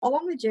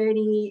along the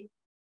journey,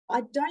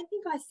 I don't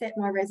think I set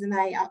my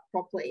resume up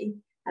properly.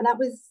 And that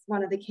was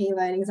one of the key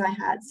learnings I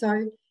had.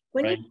 So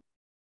when Right.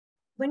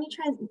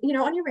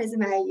 on your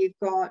resume, you've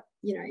got,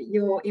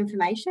 your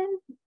information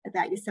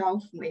about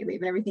yourself, where you live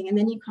and everything, and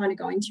then you kind of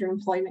go into your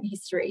employment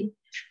history.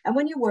 And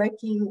when you're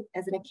working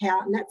as an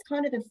accountant, that's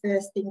kind of the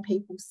first thing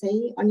people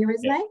see on your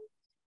resume.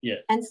 Yeah.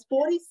 And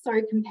sport is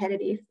so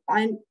competitive.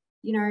 Our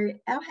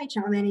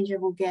HR manager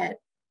will get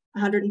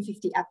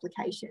 150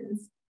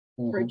 applications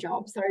for a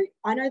job. So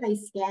I know they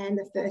scan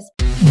the first.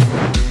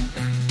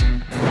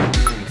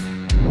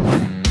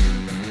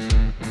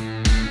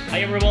 Hi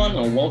everyone,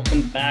 and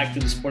welcome back to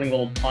the Sporting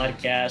Gold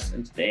podcast.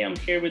 And today I'm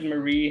here with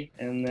Marie.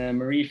 And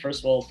Marie,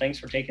 first of all, thanks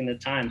for taking the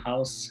time.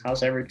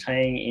 How's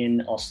everything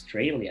in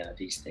Australia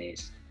these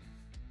days?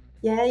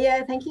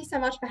 Yeah. Thank you so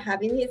much for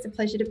having me. It's a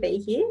pleasure to be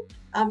here.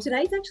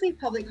 Today's actually a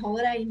public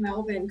holiday in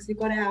Melbourne because we've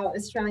got our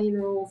Australian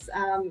Rules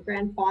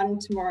grand final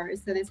tomorrow.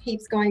 So there's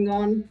heaps going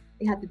on.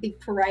 We had the big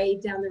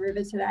parade down the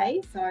river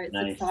today. So it's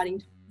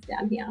exciting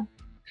down here.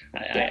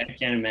 I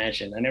can't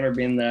imagine. I've never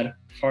been that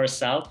far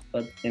south,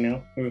 but who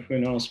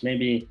knows?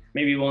 Maybe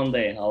one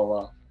day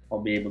I'll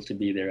be able to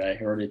be there. I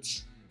heard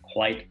it's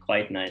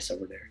quite nice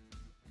over there.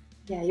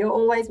 Yeah, you're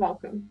always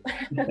welcome.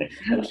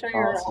 I'll show you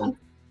around.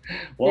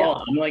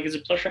 Well, it's a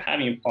pleasure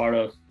having you part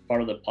of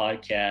the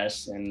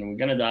podcast, and we're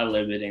gonna dive a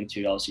little bit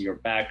into obviously your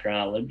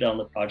background, a little bit on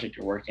the project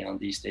you're working on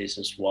these days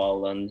as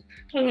well, and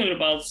talk a little bit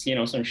about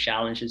some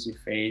challenges you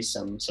face,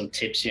 some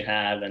tips you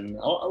have, and a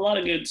lot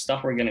of good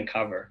stuff we're gonna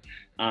cover.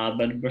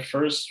 But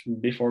first,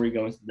 before we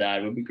go into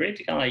that, it would be great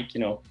to kind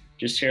of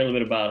just share a little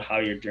bit about how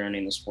your journey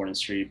in the sport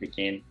industry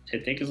began.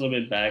 To take us a little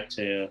bit back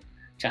to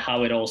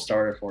how it all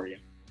started for you.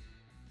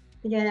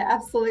 Yeah,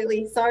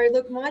 absolutely. So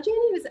look, my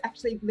journey was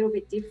actually a little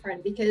bit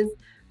different because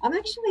I'm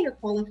actually a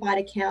qualified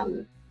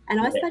accountant and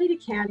I studied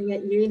accounting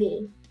at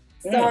uni.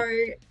 So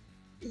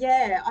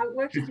I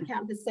worked as an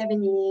accountant for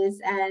 7 years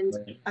and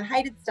I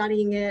hated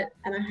studying it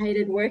and I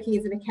hated working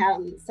as an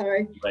accountant.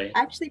 So I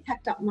actually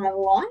packed up my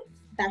life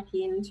back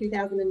in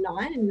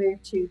 2009 and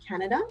moved to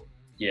Canada.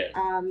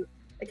 And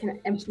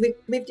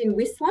lived in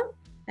Whistler,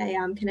 a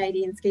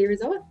Canadian ski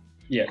resort.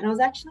 And I was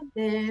actually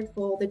there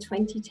for the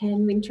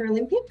 2010 Winter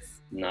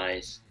Olympics.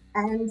 Nice.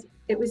 And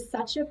it was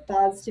such a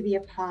buzz to be a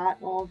part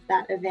of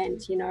that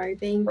event,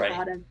 being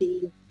part of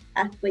the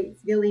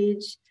athletes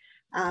village,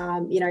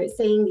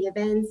 seeing the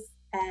events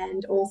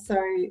and also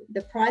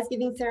the prize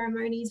giving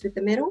ceremonies with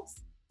the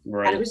medals.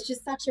 And it was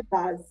just such a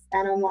buzz.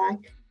 And I'm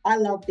like, I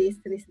love this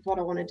and this is what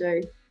I want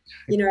to do.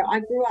 I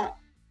grew up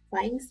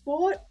playing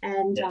sport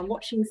and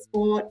watching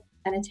sport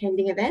and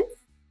attending events.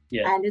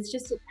 And it's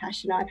just a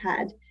passion I've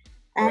had.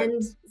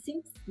 And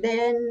since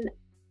then,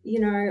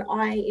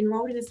 I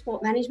enrolled in a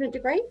sport management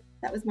degree.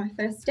 That was my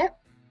first step.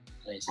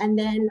 Nice. And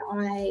then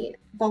I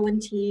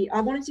volunteered. I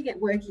wanted to get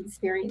work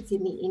experience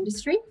in the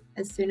industry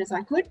as soon as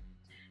I could.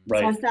 So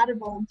I started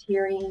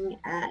volunteering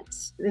at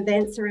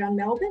events around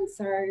Melbourne,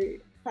 so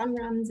fun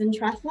runs and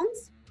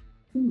triathlons.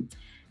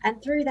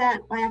 And through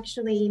that, I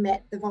actually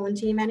met the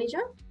volunteer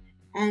manager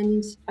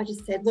and I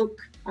just said, look,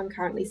 I'm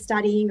currently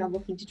studying. I'm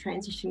looking to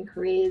transition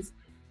careers.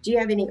 Do you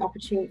have any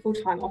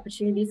full-time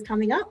opportunities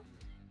coming up?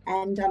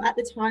 And at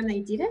the time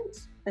they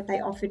didn't, but they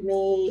offered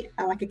me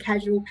a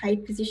casual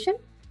paid position,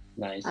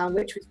 nice,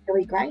 which was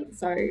really great.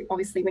 So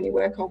obviously when you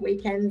work on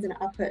weekends and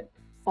up at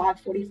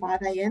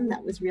 5:45 a.m,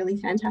 that was really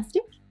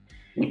fantastic.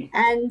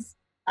 And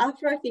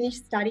after I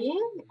finished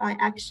studying,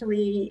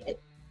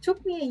 it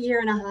took me 1.5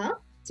 years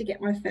to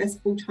get my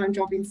first full-time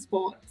job in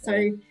sport.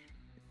 So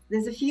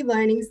there's a few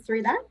learnings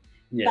through that.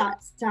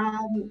 But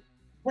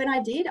when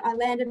I did, I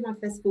landed my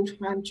first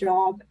full-time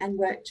job and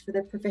worked for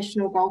the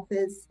Professional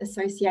Golfers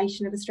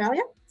Association of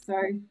Australia, so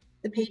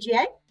the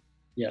PGA.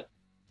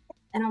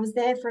 And I was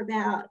there for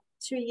about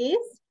 2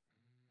 years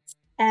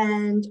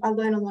and I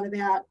learned a lot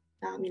about,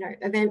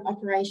 event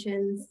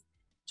operations,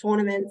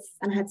 tournaments,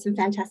 and I had some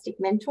fantastic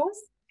mentors.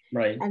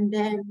 And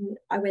then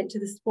I went to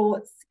the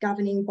sports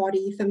governing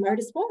body for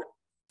motorsport.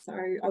 So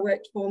I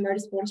worked for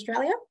Motorsport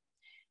Australia.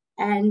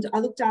 And I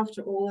looked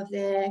after all of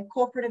their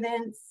corporate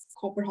events,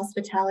 corporate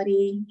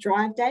hospitality,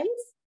 drive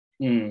days,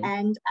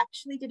 and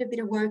actually did a bit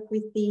of work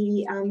with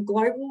the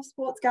global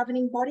sports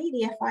governing body,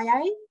 the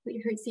FIA,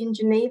 who's in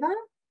Geneva.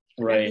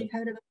 Have you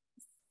heard of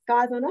those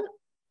guys or not?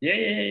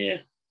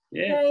 Yeah.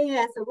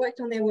 So I worked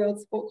on their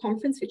World Sport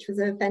Conference, which was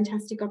a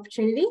fantastic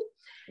opportunity.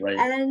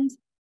 And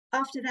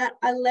after that,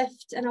 I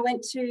left and I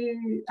went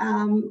to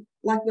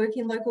work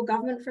in local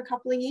government for a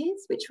couple of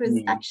years, which was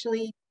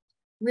actually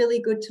really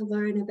good to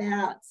learn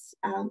about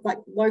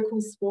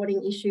local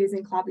sporting issues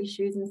and club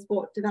issues and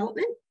sport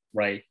development.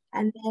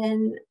 And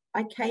then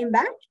I came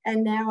back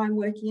and now I'm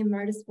working in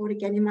motorsport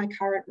again in my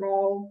current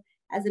role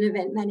as an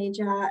event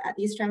manager at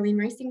the Australian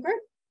Racing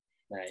Group.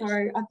 So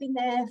I've been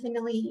there for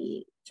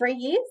nearly 3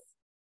 years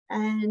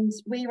and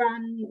we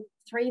run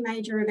 3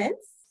 major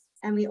events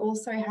and we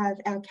also have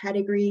our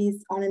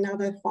categories on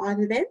another 5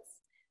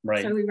 events.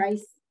 So we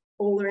race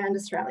all around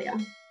Australia.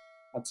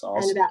 That's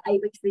awesome. And about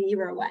 8 weeks a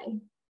year away.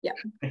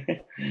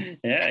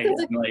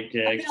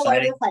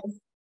 Exciting.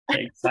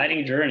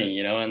 exciting journey,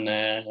 you know, and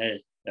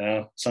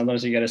hey,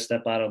 sometimes you got to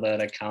step out of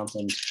that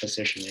accountant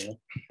position, you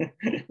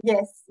know.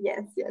 Yes.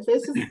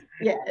 It's just,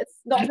 yeah, it's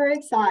not very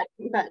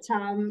exciting, but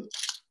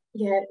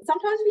yeah,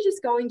 sometimes we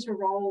just go into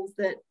roles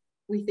that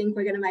we think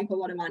we're going to make a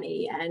lot of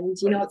money, and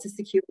you know, it's a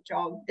secure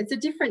job. It's a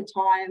different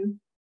time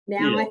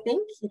now. I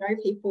think, you know,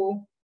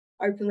 people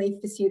openly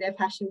pursue their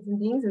passions and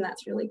things, and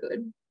that's really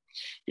good.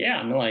 Yeah,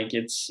 I mean, like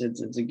it's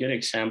a good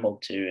example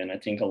too, and I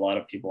think a lot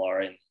of people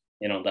are in,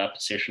 you know, that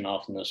position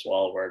often as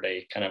well, where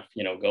they kind of,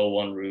 you know, go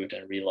one route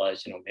and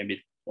realize, you know, maybe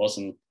it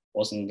wasn't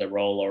the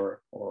role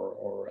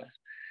or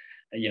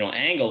you know,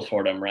 angle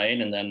for them, right?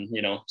 And then,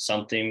 you know,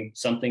 something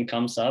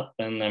comes up,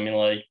 and I mean,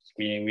 like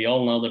we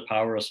all know the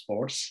power of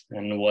sports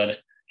and what,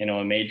 you know,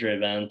 a major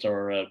event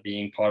or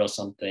being part of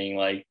something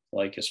like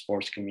a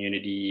sports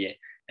community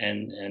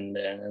and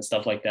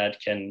stuff like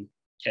that can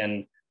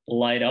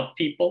light up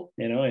people,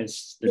 you know.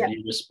 It's the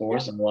beauty of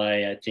sports, and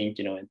why I think,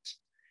 you know, it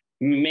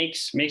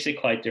makes it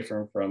quite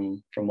different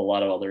from a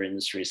lot of other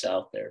industries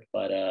out there.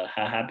 But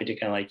happy to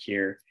kind of like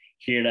hear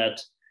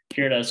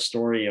that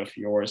story of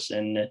yours.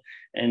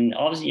 And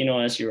obviously, you know,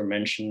 as you were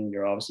mentioning,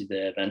 you're obviously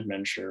the event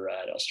manager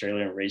at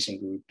Australian Racing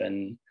Group,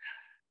 and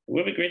it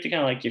would be great to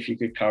kind of like if you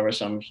could cover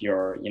some of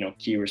your, you know,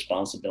 key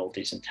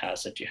responsibilities and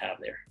tasks that you have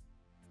there.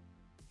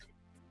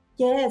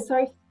 Yeah,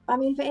 so I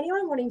mean, for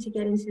anyone wanting to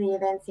get into the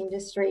events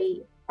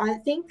industry, I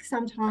think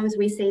sometimes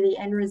we see the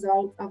end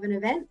result of an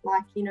event,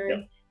 like, you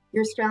know,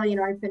 your Australian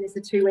Open is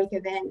a 2-week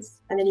event,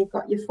 and then you've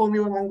got your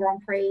Formula One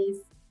Grand Prix,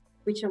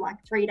 which are like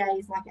 3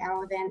 days, like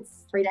our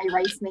events, 3-day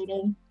race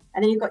meeting.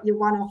 And then you've got your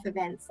one-off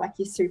events like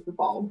your Super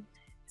Bowl.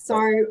 So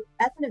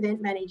as an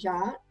event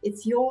manager,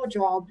 it's your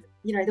job,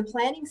 you know, the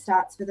planning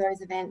starts for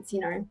those events, you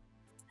know,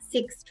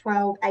 6,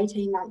 12,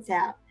 18 months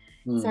out.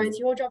 So it's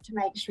your job to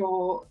make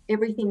sure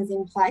everything's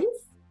in place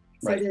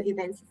so that the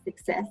event's a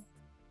success.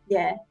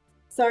 Yeah.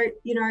 So,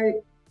 you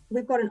know,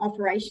 we've got an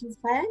operations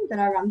plan that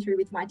I run through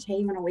with my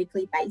team on a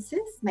weekly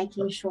basis,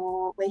 making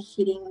sure we're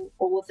hitting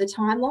all of the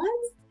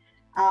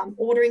timelines,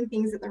 ordering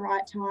things at the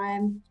right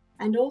time,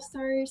 and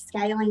also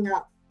scaling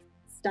up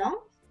staff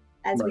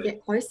as we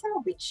get closer,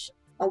 which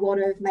a lot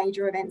of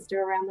major events do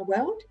around the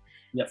world.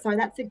 So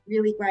that's a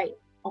really great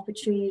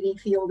opportunity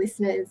for your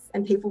listeners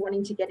and people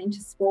wanting to get into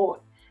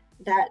sport,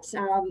 that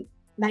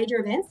major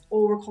events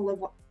all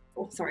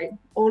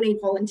need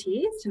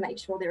volunteers to make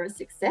sure they're a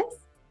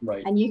success.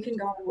 And you can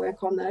go and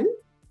work on them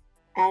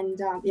and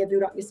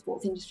build up your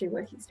sports industry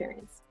work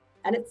experience.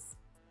 And it's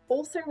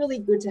also really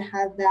good to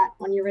have that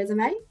on your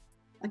resume.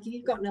 Like if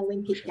you've got an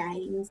Olympic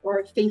Games or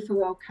a FIFA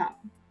World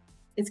Cup,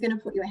 it's going to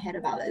put you ahead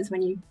of others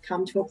when you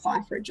come to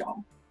apply for a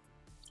job.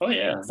 Oh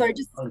yeah. So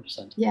just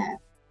 100%.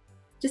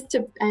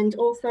 And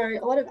also a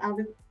lot of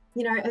other,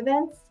 you know,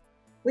 events,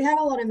 we have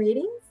a lot of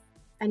meetings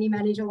and you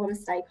manage a lot of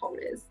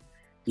stakeholders.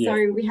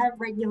 So we have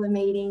regular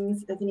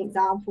meetings, as an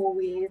example,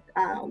 with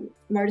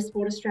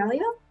Motorsport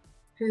Australia,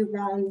 who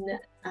run,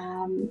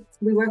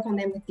 we work on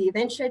them with the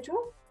event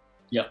schedule.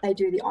 They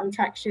do the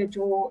on-track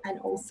schedule and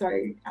also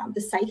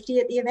the safety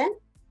at the event,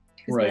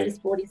 because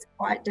motorsport is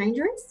quite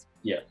dangerous.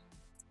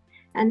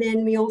 And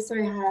then we also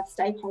have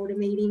stakeholder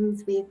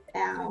meetings with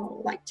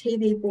our like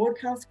TV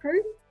broadcast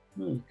crew,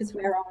 because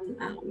we're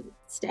on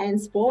Stan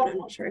Sport. I'm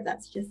not sure if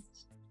that's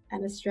just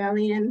an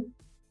Australian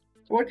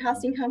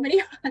broadcasting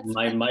company.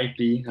 might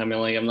be. I mean,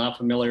 like I'm not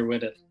familiar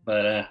with it,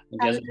 but I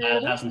guess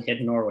it hasn't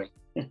hit Norway.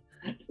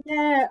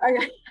 Yeah,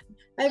 okay.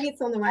 Maybe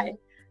it's on the way.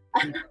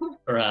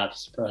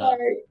 Perhaps. So,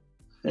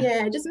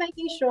 yeah, just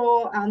making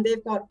sure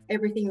they've got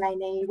everything they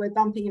need. We're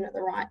bumping in at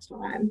the right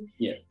time.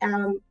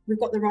 We've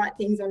got the right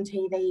things on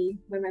TV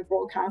when we're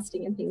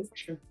broadcasting and things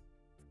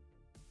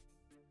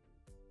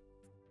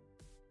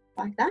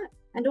like that.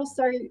 And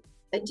also,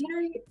 do you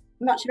know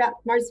much about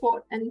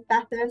motorsport and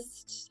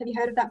Bathurst? Have you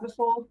heard of that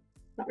before?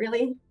 Not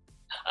really?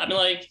 I mean,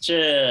 like,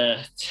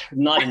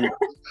 not enough.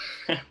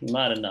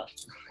 Not enough.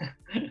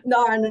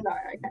 No.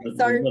 Okay.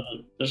 So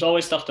there's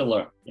always stuff to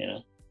learn, you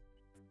know?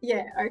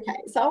 Yeah,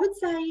 okay. So I would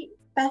say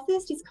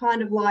Bathurst is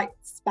kind of like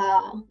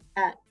Spa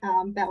at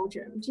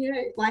Belgium. Do you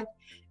know, like,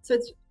 so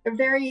it's a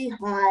very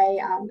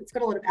high, it's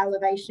got a lot of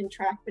elevation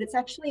track, but it's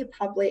actually a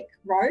public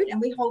road, and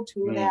we hold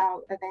 2 of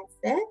our events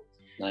there.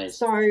 Nice.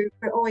 So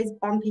we're always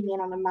bumping in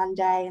on a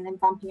Monday and then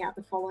bumping out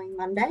the following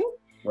Monday.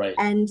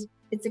 And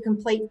it's a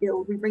complete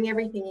build. We bring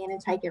everything in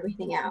and take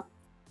everything out,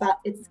 but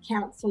it's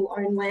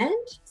council-owned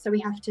land. So we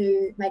have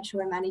to make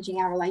sure we're managing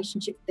our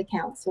relationship with the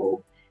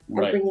council and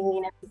bringing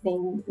in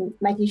everything, and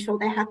making sure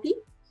they're happy.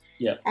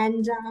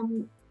 And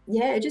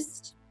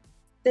just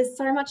there's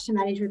so much to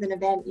manage with an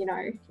event, you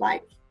know,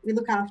 like we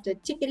look after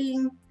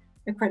ticketing,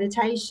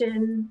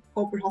 accreditation,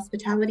 corporate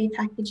hospitality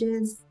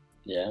packages.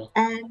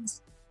 And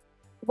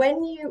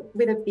when you,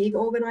 with a big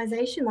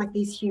organisation like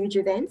these huge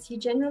events, you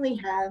generally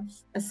have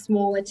a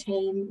smaller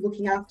team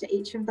looking after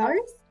each of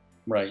those.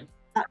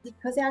 But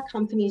because our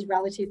company is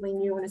relatively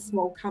new and a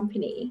small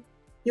company,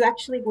 you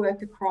actually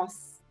work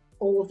across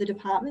all of the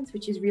departments,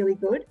 which is really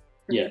good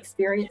from an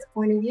experience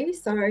point of view.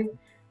 So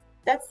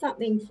that's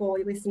something for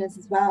your listeners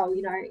as well.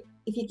 You know,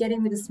 if you get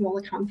in with a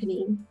smaller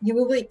company, you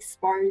will be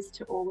exposed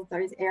to all of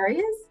those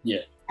areas,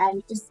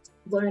 and just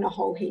learn a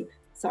whole heap.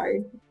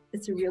 So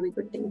it's a really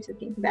good thing to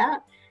think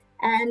about.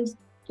 And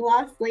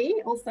lastly,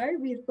 also,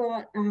 we've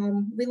got,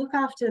 we look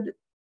after,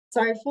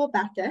 so for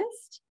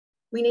Bathurst,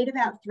 we need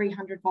about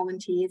 300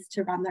 volunteers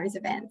to run those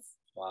events.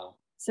 Wow.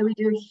 So we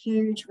do a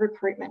huge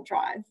recruitment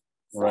drive.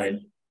 So right.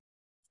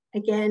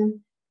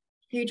 Again,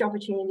 huge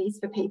opportunities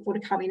for people to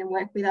come in and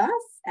work with us,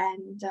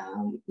 and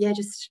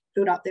just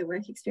build up their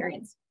work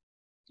experience.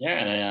 Yeah,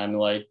 and I'm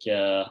like,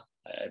 I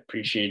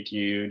appreciate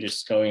you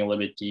just going a little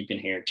bit deep in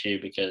here too,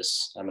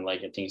 because I mean, like,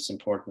 I think it's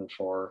important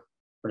for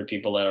the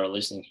people that are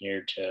listening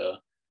here to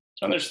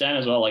understand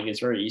as well. Like, it's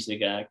very easy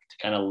to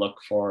kind of look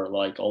for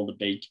like all the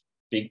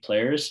big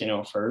players, you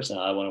know, first. And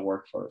I want to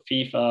work for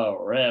FIFA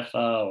or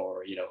UEFA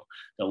or, you know,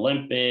 the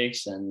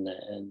Olympics, and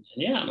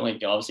yeah, I'm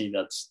like, obviously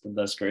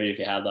that's great if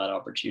you have that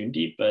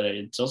opportunity, but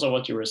it's also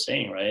what you were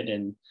saying, right?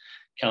 And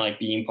kind of like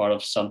being part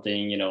of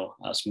something, you know,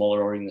 a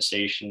smaller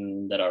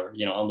organization that are,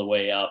 you know, on the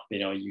way up, you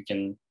know, you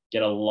can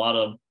get a lot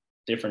of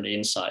different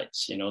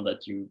insights, you know,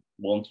 that you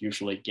won't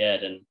usually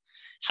get. And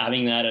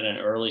having that at an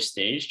early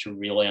stage to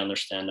really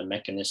understand the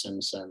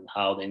mechanisms and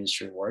how the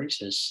industry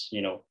works is,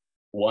 you know,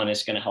 one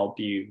is going to help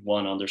you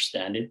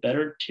understand it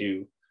better,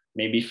 to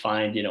maybe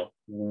find, you know,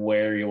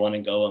 where you want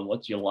to go and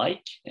what you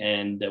like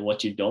and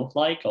what you don't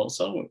like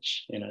also,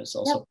 which, you know, is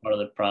also part of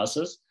the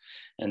process.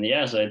 And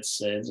yeah, so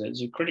it's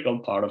a critical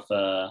part of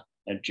a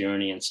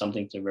journey, and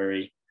something to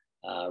very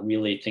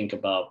really think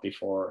about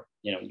before,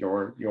 you know,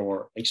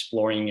 you're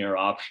exploring your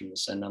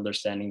options and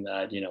understanding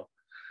that, you know,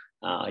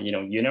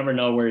 you never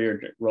know where your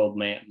road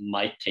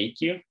might take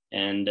you,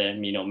 and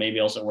you know, maybe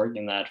also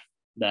working that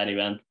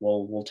event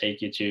will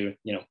take you to,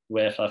 you know,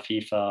 UEFA,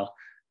 FIFA,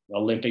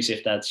 Olympics,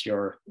 if that's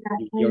your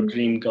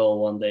dream goal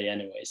one day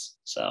anyways.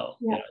 So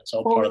you know, it's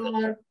all part of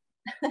it.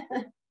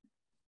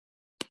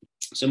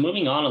 So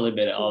moving on a little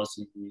bit,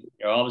 obviously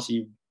you're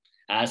obviously,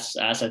 as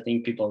I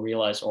think people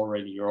realize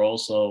already, you're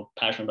also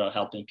passionate about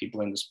helping people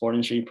in the sport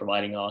industry,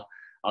 providing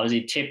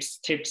obviously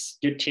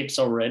good tips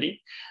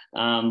already.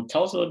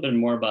 Tell us a little bit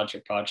more about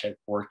your project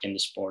Work in the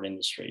Sport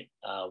Industry.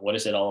 What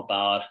is it all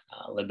about?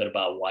 A little bit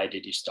about why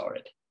did you start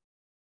it?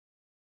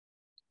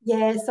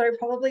 Yeah, so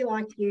probably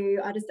like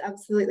you, I just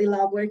absolutely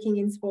love working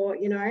in sport,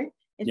 you know.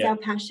 It's our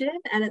passion,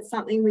 and it's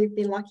something we've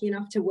been lucky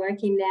enough to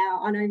work in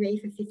now. I know me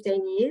for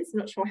 15 years,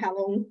 not sure how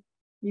long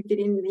you've been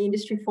in the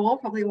industry for,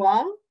 probably a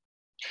while.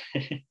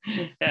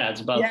 Yeah,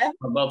 it's about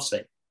the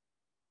same.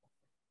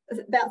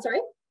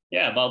 Sorry?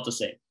 Yeah, about the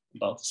same.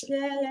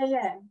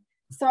 Yeah.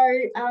 So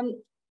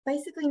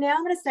basically now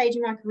I'm at a stage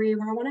in my career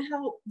where I want to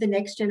help the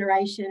next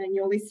generation and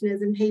your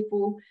listeners and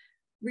people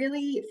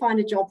really find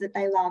a job that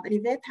they love. And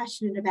if they're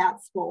passionate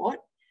about sport,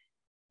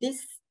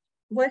 this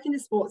work in the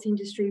sports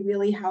industry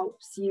really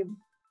helps you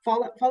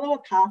follow a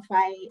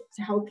pathway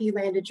to help you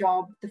land a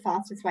job the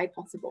fastest way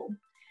possible.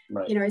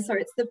 Right. You know, so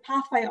it's the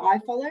pathway I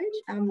followed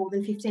more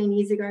than 15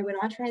 years ago when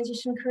I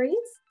transitioned careers.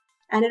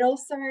 And it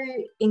also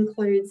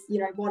includes, you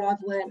know, what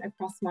I've learned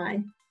across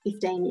my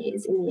 15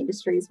 years in the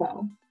industry as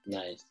well.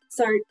 Nice.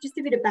 So just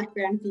a bit of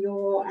background for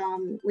your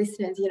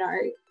listeners, you know,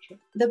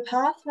 the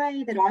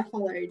pathway that I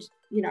followed,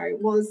 you know,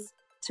 was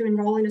to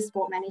enroll in a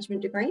sport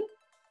management degree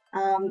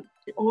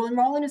or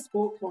enroll in a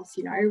sport course,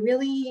 you know,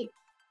 really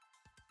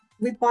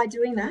by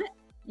doing that,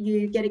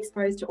 you get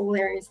exposed to all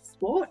areas of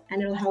sport,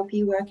 and it'll help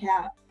you work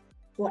out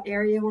what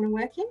area you want to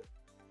work in.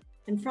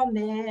 And from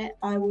there,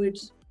 I would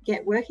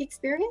get work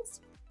experience,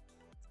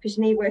 because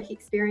you need work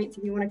experience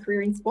if you want a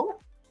career in sport.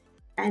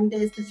 And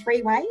there's the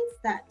 3 ways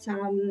that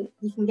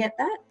you can get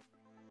that.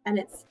 And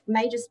it's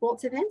major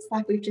sports events,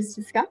 like we've just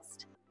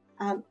discussed.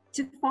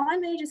 To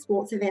find major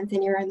sports events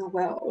anywhere in the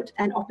world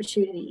and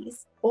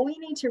opportunities, all you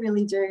need to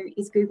really do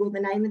is Google the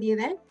name of the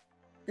event,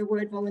 the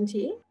word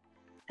volunteer,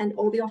 and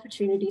all the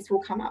opportunities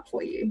will come up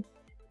for you.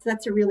 So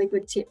that's a really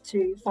good tip,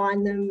 to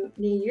find them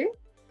near you.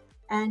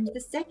 And the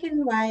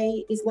second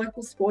way is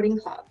local sporting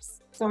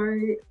clubs. So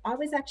I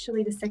was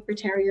actually the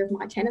secretary of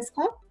my tennis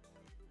club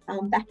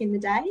back in the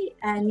day,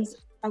 and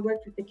I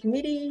worked with the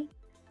committee,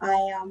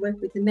 I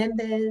worked with the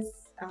members,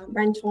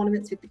 ran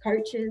tournaments with the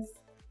coaches.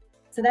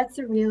 So that's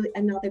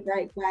another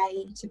great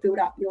way to build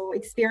up your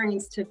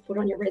experience to put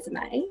on your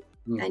resume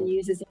and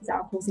use as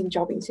examples in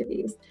job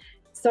interviews.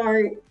 So,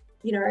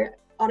 you know,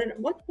 I don't know,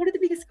 what are the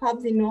biggest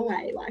clubs in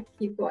Norway? Like,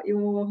 you've got I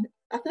feel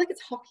like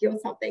it's hockey or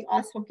something,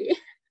 ice hockey.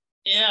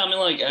 Yeah, I mean,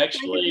 like,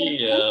 actually,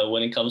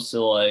 when it comes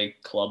to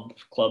like club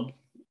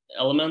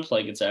element,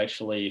 like, it's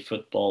actually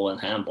football and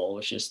handball,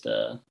 which is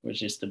the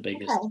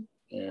biggest. Okay.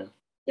 Yeah.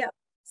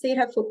 So you'd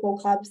have football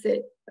clubs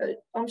that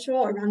I'm sure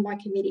are run by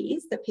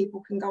committees that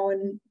people can go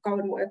and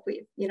work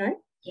with, you know.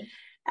 Yeah.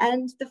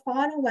 And the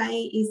final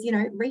way is, you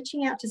know,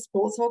 reaching out to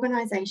sports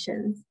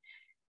organisations.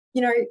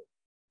 You know,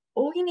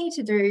 all you need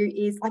to do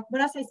is, like,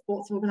 when I say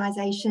sports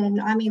organisation,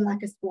 I mean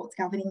like a sports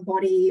governing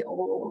body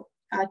or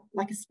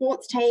like a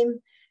sports team.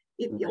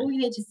 All you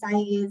need to say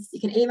is, you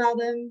can email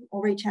them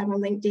or reach out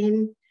on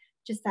LinkedIn.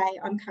 Just say,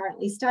 I'm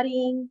currently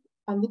studying.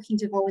 I'm looking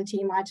to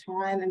volunteer my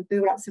time and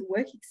build up some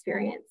work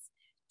experience.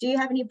 Do you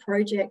have any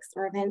projects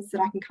or events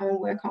that I can come and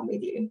work on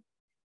with you?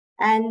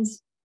 And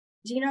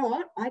do you know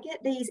what? I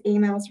get these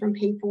emails from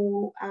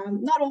people,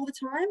 not all the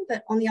time,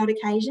 but on the odd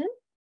occasion.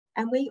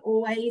 And we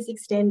always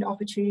extend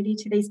opportunity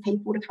to these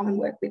people to come and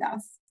work with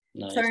us.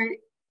 Nice. So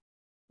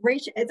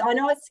I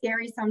know it's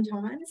scary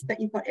sometimes, but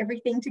you've got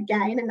everything to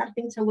gain and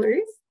nothing to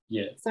lose.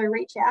 Yeah. So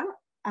reach out,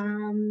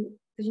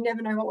 because you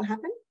never know what will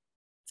happen.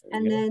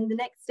 And then the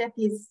next step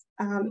is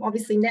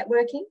obviously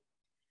networking.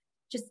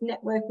 Just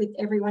network with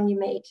everyone you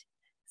meet.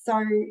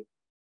 So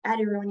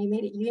add everyone you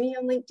meet at uni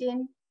on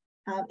LinkedIn,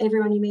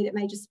 everyone you meet at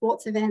major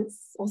sports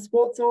events or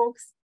sports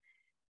orgs.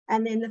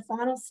 And then the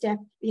final step,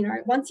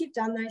 once you've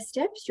done those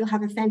steps, you'll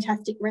have a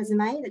fantastic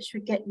resume that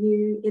should get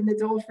you in the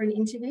door for an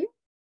interview.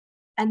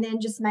 And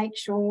then just make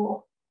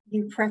sure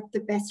you prep the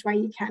best way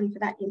you can for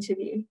that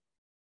interview.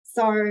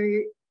 So,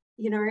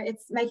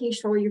 it's making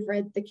sure you've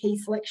read the key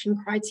selection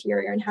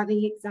criteria and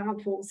having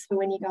examples for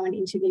when you go and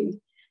interview.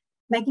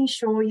 Making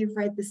sure you've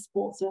read the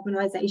sports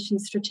organisation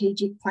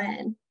strategic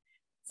plan.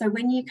 So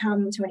when you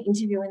come to an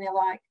interview and they're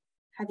like,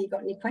 have you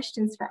got any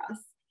questions for us?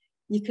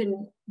 You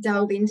can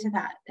delve into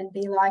that and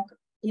be like,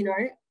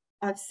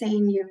 I've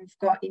seen you've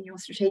got in your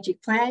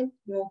strategic plan,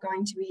 you're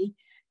going to be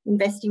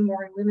investing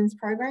more in women's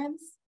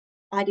programs.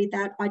 I did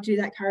that. I do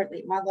that currently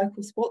at my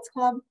local sports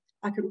club.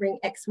 I could bring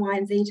X, Y,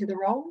 and Z to the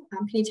role.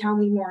 Can you tell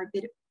me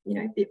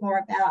a bit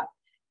more about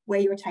where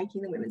you're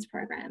taking the women's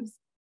programs?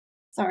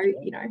 So,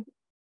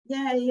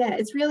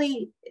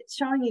 it's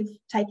showing you've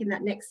taken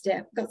that next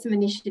step, got some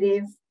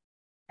initiative,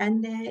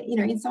 and they're,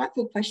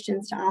 insightful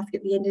questions to ask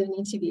at the end of an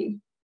interview.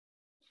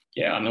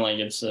 Yeah, I mean,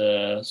 it's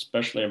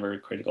especially a very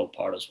critical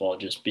part as well,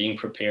 just being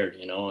prepared,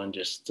 and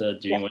just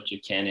doing what you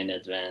can in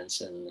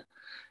advance, and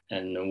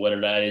whether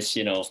that is,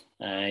 in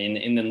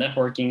the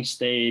networking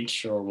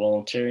stage or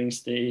volunteering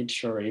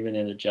stage or even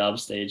in the job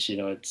stage,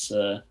 it's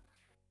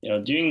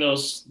doing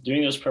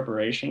those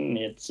preparation.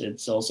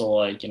 It's also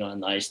like, a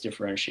nice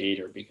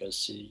differentiator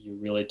because you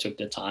really took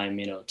the time,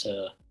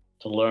 to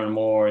learn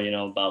more,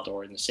 about the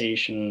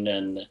organization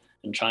and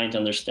trying to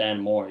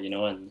understand more,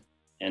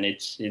 and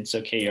it's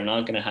okay. You're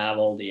not going to have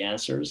all the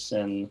answers,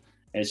 and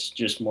it's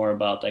just more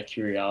about that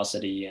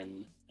curiosity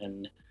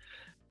and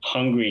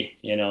hungry,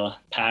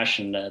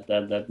 passion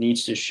that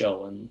needs to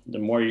show. And the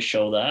more you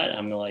show that,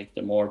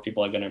 the more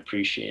people are going to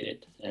appreciate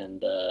it.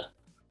 And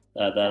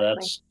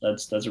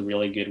that's a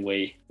really good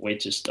way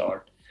to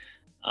start.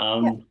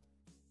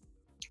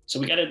 So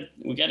we gotta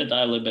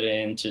dive a little bit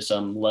into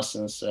some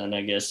lessons and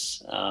I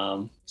guess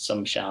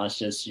some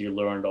challenges you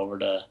learned over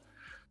the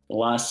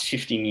last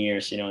 15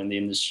 years, in the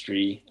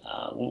industry.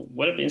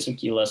 What have been some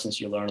key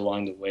lessons you learned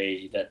along the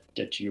way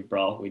that you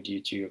brought with you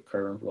to your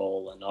current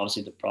role and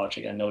obviously the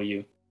project? I know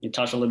you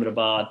touched a little bit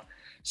about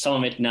some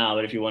of it now,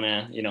 but if you want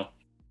to,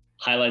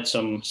 highlight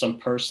some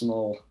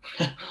personal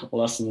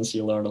lessons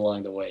you learned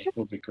along the way,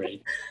 would be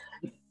great.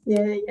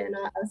 Yeah,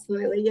 no,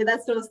 absolutely. Yeah,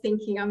 that's what I was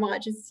thinking. I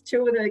might just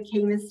two of the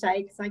key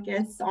mistakes, I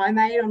guess, I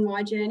made on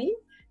my journey,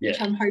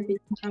 which I'm hoping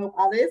to help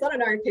others. I don't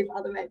know if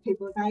other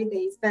people have made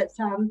these, but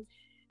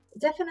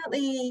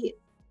definitely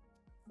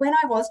when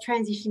I was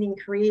transitioning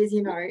careers,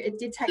 it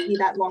did take me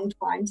that long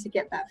time to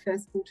get that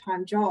first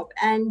full-time job.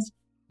 And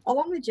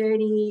along the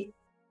journey,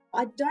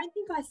 I don't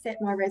think I set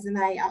my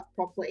resume up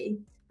properly.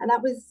 And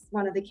that was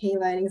one of the key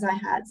learnings I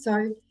had.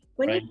 So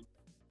when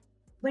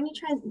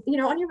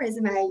you on your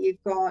resume,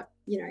 you've got,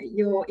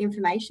 your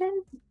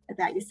information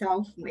about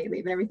yourself, where you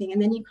live and everything.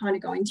 And then you kind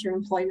of go into your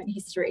employment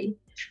history.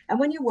 And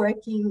when you're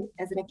working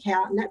as an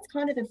accountant, that's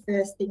kind of the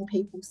first thing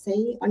people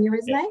see on your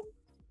resume.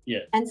 Yeah.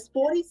 And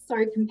sport is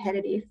so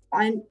competitive.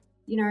 Our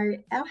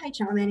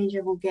HR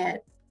manager will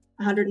get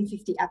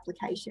 150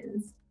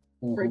 applications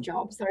for a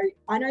job. So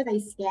I know they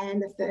scan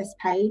the first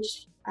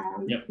page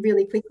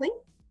really quickly.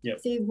 Yep.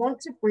 So you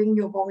want to bring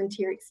your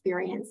volunteer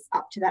experience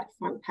up to that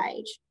front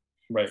page.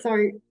 Right. So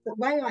the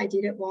way I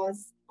did it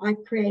was I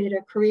created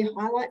a career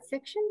highlights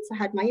section. So I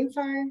had my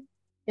info,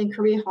 then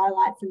career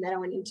highlights, and then I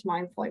went into my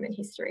employment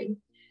history.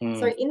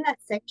 So in that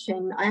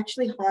section, I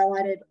actually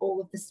highlighted all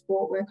of the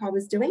sport work I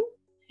was doing.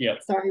 Yeah.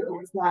 So it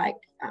was like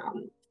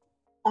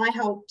I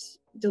helped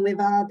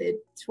deliver the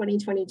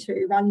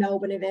 2022 Run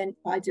Melbourne event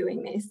by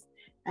doing this.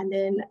 And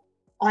then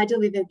I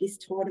delivered this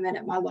tournament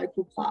at my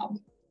local club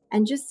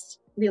and just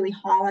really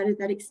highlighted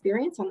that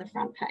experience on the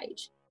front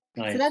page.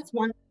 Nice. So that's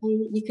one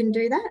thing, you can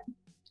do that.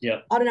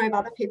 Yeah. I don't know if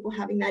other people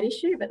having that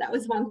issue, but that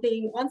was one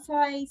thing. Once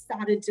I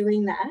started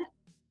doing that,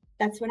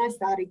 that's when I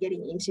started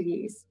getting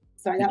interviews.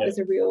 So that was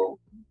a real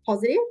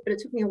positive, but it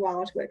took me a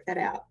while to work that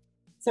out.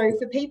 So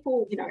for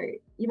people,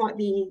 you might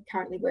be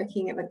currently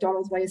working at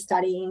McDonald's while you're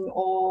studying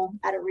or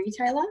at a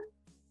retailer,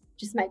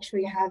 just make sure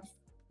you have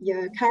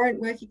your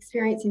current work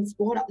experience in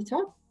sport up the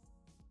top,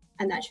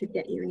 and that should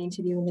get you an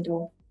interview in the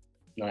door.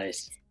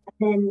 Nice.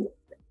 And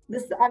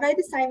then I made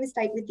the same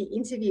mistake with the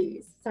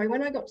interviews. So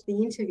when I got to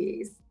the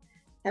interviews,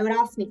 they would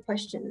ask me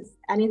questions.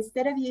 And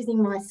instead of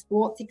using my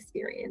sports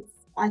experience,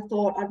 I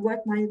thought I'd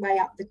work my way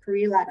up the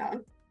career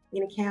ladder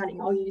in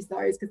accounting. I'll use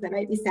those because they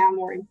make me sound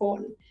more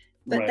important.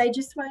 but they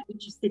just weren't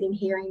interested in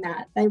hearing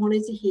that. They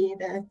wanted to hear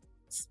the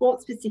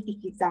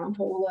sport-specific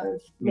example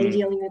of me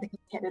dealing with a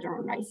competitor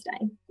on race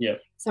day. Yeah.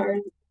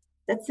 So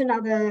that's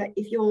another,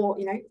 if you're,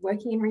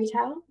 working in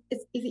retail,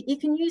 if you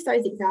can use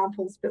those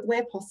examples, but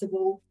where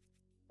possible,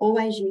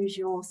 always use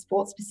your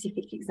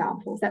sport-specific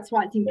examples. That's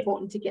why it's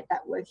important to get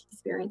that work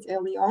experience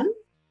early on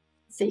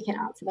so you can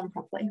answer them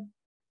properly.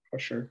 For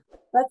sure.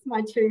 That's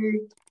my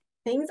two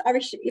things. I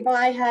wish if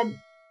I had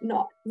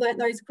not learnt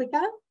those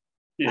quicker,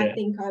 I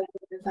think I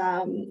would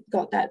have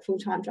got that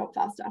full-time job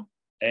faster.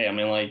 Hey, I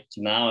mean, like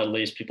now at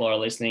least people are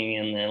listening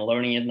and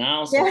learning it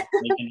now, so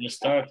they can just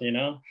start,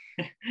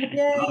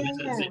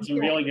 It's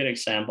really good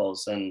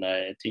examples, and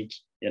I think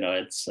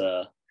it's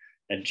a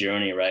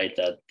journey, right?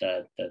 That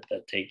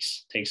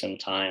takes some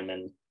time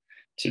and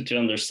to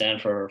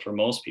understand for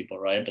most people,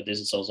 right? But this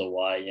is also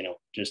why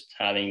just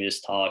having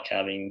this talk,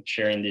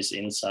 sharing these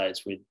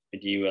insights with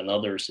you and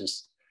others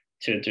is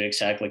to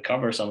exactly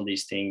cover some of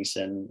these things.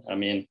 And I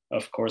mean,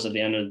 of course, at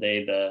the end of the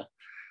day,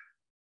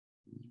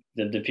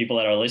 the people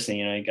that are listening,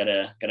 you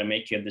gotta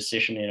make a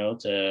decision,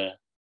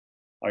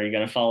 are you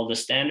gonna follow the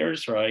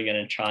standards, or are you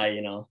gonna try,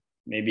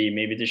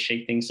 maybe to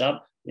shake things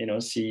up,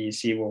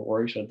 see what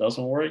works, what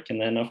doesn't work. And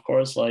then of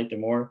course, like the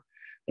more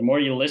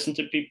you listen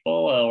to people,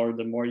 or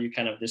the more you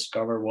kind of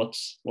discover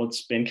what's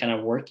been kind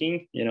of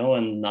working,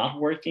 and not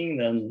working,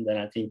 then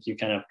I think you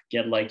kind of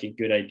get like a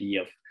good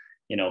idea of,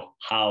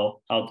 how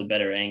to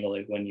better angle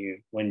it when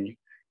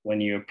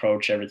you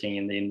approach everything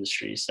in the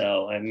industry.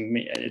 So I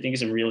think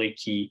it's a really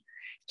key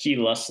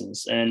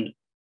lessons. And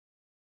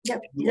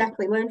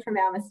exactly, learn from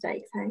our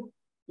mistakes. I've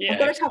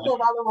got a couple of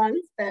other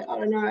ones, but I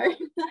don't know.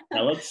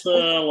 Now let's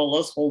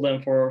hold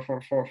them for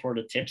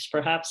the tips,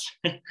 perhaps.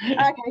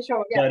 Okay,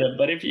 sure. Yeah.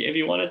 But if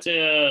you wanted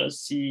to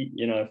see,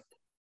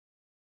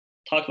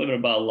 talk a little bit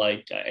about,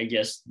 like, I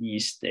guess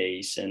these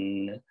days,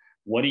 and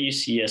what do you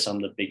see as some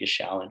of the biggest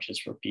challenges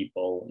for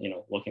people,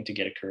 looking to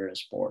get a career in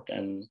sport?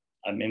 And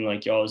I mean,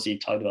 like, you obviously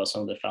talked about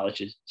some of the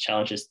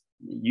challenges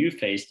you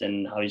faced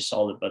and how you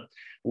solved it, but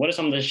what are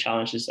some of the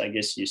challenges, I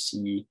guess, you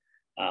see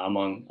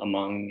among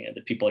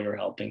the people you're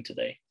helping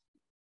today?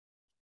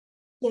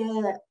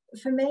 Yeah,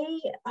 for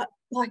me,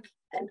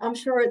 I'm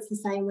sure it's the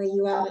same where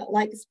you are.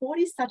 Like, sport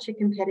is such a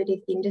competitive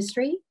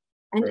industry,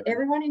 and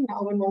everyone in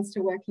Melbourne wants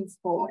to work in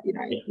sport.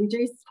 We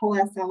do call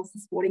ourselves the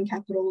sporting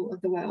capital of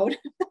the world.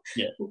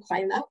 We'll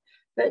claim that.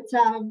 But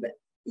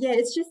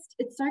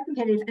it's so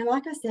competitive. And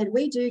like I said,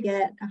 we do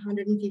get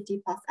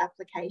 150 plus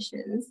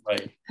applications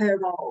per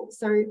role.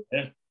 So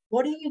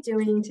what are you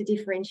doing to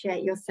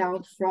differentiate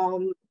yourself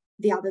from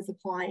the others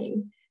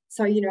applying?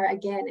 So,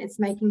 again, it's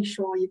making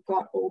sure you've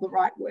got all the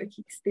right work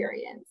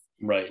experience.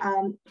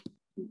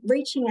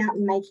 Reaching out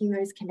and making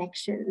those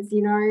connections.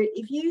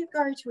 If you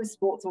go to a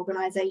sports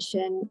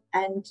organisation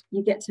and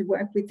you get to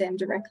work with them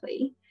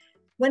directly,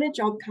 when a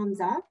job comes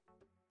up,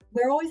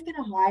 we're always going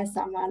to hire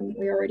someone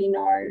we already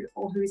know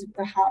or who's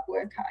a hard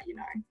worker,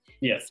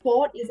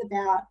 Sport is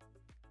about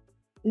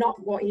not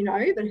what you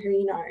know, but who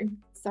you know.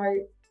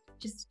 So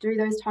just do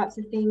those types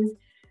of things.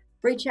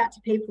 Reach out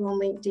to people on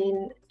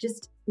LinkedIn.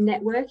 Just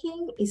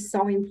networking is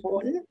so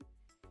important.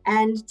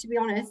 And to be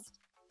honest,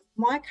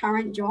 my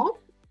current job,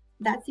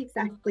 that's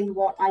exactly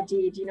what I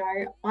did.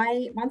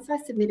 Once I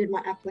submitted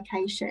my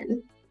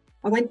application,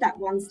 I went that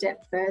one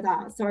step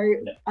further. So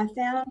I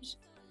found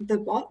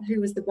who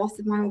was the boss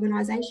of my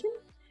organisation,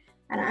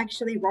 and I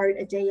actually wrote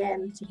a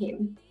DM to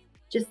him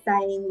just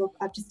saying, look,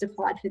 I've just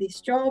applied for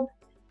this job.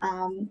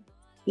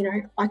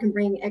 I can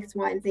bring X,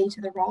 Y, and Z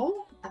to the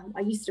role. I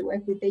used to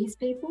work with these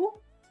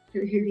people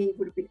who he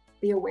would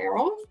be aware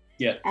of.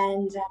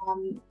 And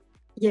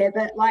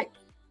but like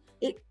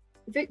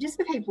just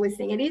for people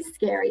listening, it is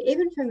scary,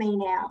 even for me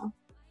now,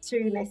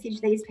 to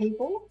message these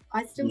people.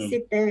 I still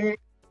sit there,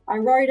 I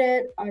wrote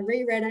it, I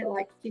reread it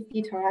like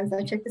 50 times,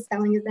 I checked the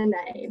spelling of their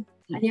name,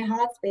 and your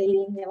heart's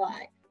beating, you're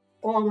like,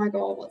 oh my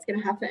God, what's going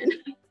to happen?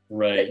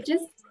 But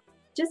just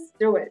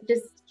do it.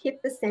 Just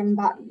hit the send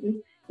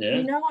button.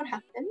 You know what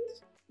happened?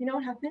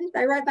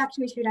 They wrote back to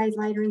me 2 days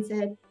later and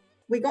said,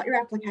 we got your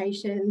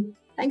application,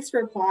 thanks for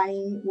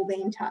applying, we'll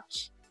be in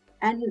touch.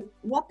 And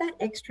what that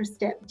extra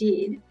step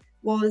did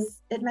was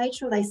it made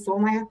sure they saw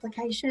my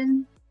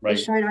application. It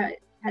showed I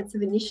had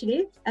some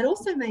initiative, and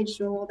also made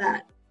sure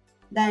that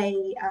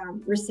they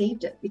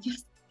received it,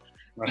 because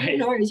who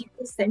knows, you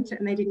just sent it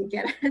and they didn't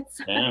get it.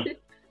 So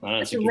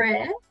it's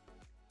rare.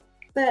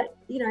 But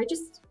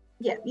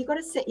you've got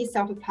to set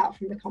yourself apart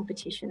from the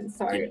competition.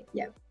 So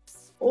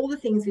all the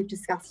things we've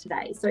discussed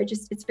today. So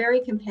it's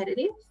very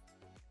competitive.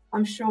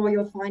 I'm sure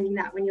you're finding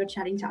that when you're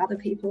chatting to other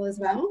people as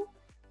well.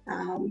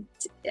 And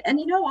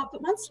you know what,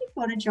 but once you've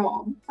got a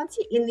job, once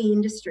you're in the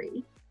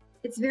industry,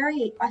 I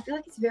feel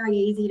like it's very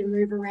easy to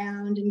move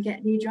around and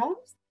get new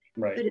jobs.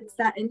 But it's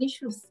that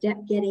initial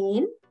step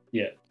getting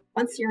in.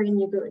 Once you're in,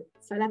 you're good.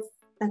 So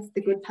that's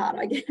the good part,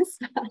 I guess.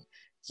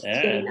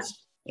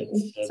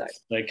 It's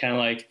kind of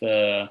like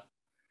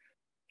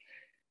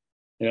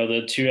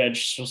the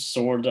two-edged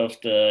sword of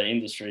the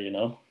industry.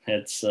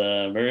 It's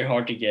very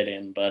hard to get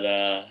in, but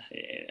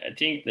I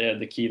think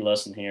the key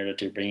lesson here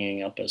that you're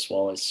bringing up as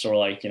well is sort of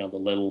like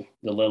the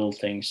little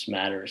things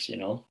matters.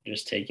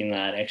 Just taking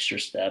that extra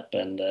step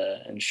and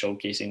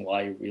showcasing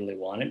why you really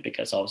want it,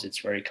 because obviously it's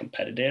very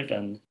competitive,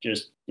 and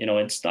just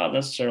it's not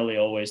necessarily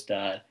always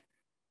that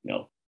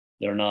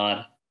they're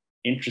not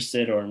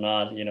interested or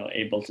not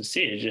able to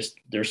see it. It's just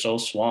they're so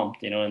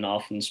swamped, and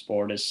often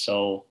sport is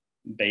so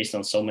based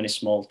on so many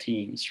small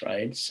teams,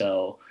 right?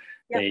 So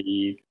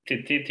Yep.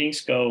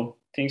 things go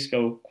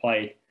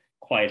quite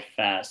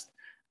fast.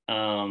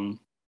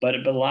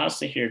 But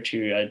lastly here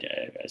too,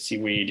 I see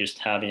we just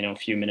have a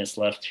few minutes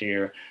left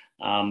here.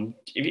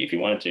 If you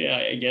wanted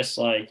to, I guess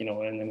and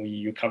then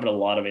you covered a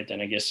lot of it,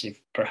 and I guess if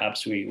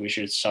perhaps we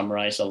should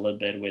summarize a little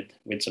bit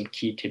with some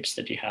key tips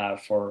that you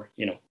have for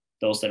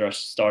those that are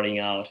starting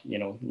out,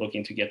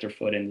 looking to get their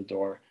foot in the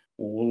door.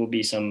 What would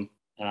be some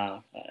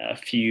a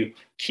few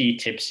key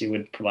tips you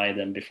would provide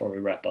them before we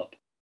wrap up?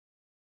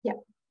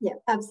 Yeah,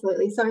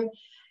 absolutely. So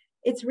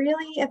it's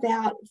really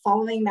about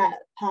following that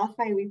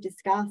pathway we've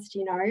discussed,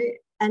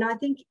 and I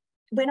think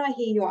when I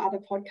hear your other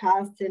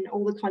podcasts and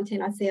all the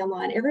content I see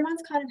online,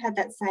 everyone's kind of had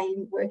that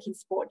same work in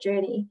sport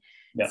journey.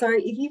 Yeah. So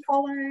if you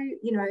follow,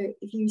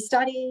 if you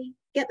study,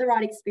 get the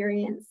right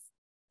experience,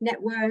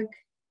 network,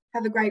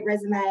 have a great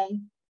resume,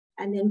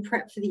 and then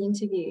prep for the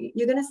interview,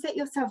 you're going to set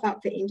yourself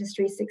up for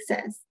industry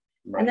success.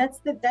 Right. And that's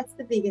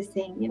the biggest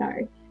thing,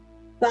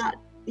 But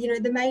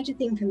the major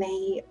thing for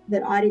me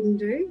that I didn't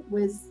do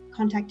was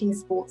contacting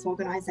sports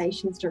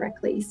organisations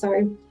directly.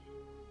 So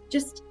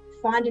just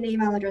find an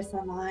email address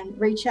online,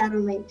 reach out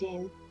on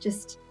LinkedIn,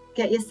 just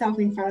get yourself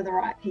in front of the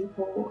right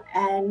people,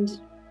 and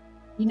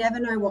you never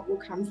know what will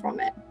come from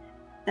it.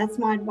 That's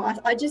my advice.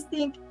 I just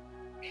think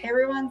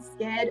everyone's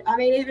scared. I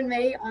mean, even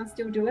me, I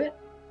still do it,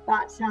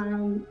 but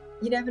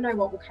you never know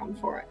what will come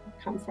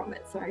from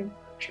it. So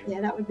yeah,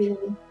 that would be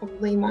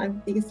probably my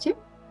biggest tip.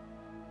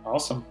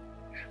 Awesome.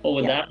 Well,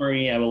 with that,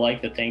 Marie, I would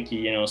like to thank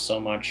you, so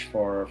much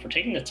for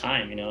taking the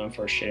time, and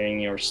for sharing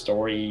your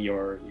story,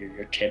 your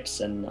tips,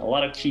 and a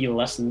lot of key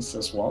lessons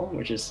as well,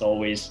 which is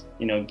always,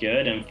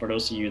 good. And for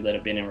those of you that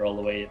have been here all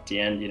the way at the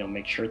end,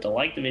 make sure to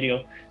like the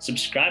video,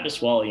 subscribe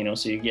as well,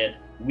 so you get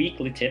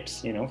weekly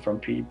tips, from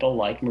people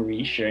like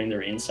Marie sharing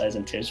their insights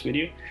and tips with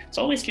you. It's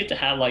always good to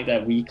have like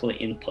that weekly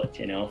input,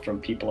 from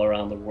people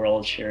around the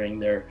world sharing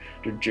their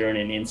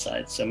journey and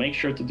insights. So make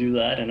sure to do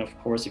that. And of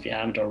course, if you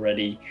haven't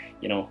already,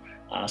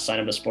 sign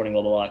up at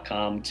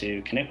sportingglobal.com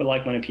to connect with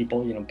like-minded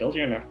people, build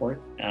your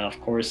network,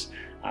 of course,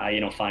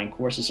 find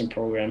courses and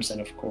programs, and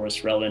of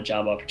course, relevant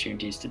job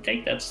opportunities to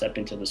take that step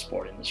into the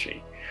sport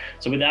industry.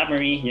 So with that,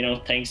 Marie,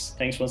 thanks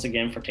once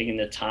again for taking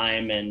the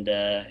time, and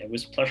it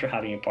was a pleasure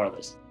having you part of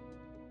this.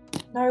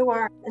 No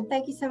worries, and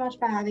thank you so much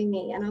for having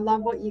me, and I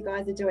love what you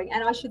guys are doing.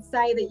 And I should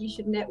say that you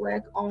should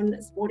network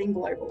on Sporting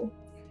Global,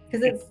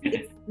 because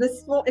it's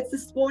the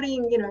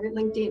sporting,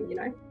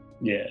 LinkedIn,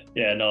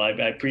 Yeah, no, I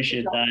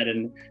appreciate that,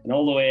 and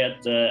all the way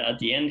at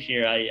the end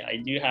here,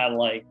 I do have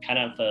like kind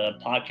of a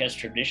podcast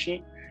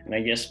tradition, and I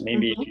guess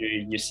maybe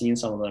if you've seen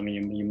some of them,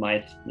 you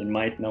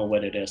might know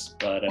what it is,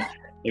 but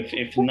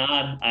if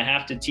not, I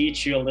have to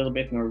teach you a little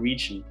bit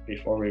Norwegian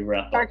before we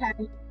wrap up.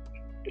 Okay,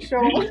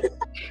 sure.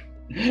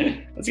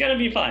 It's gonna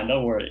be fine,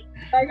 don't worry.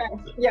 Okay,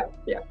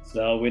 yeah.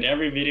 So with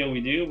every video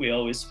we do, we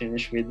always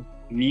finish with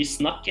 "Vi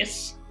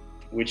snakkes,"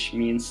 which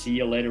means "see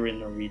you later" in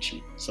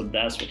Norwegian. So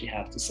that's what you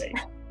have to say.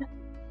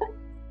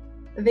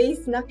 Vi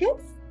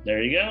snakkes?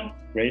 There you go.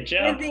 Great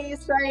job. With the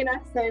Australian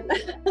accent.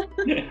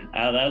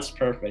 That's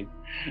perfect.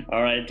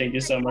 All right. Thank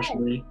you so much,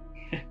 Marie.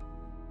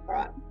 All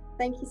right.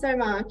 Thank you so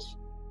much.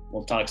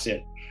 We'll talk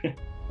soon. All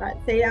right.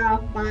 See ya.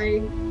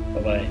 Bye.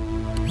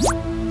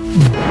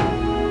 Bye-bye.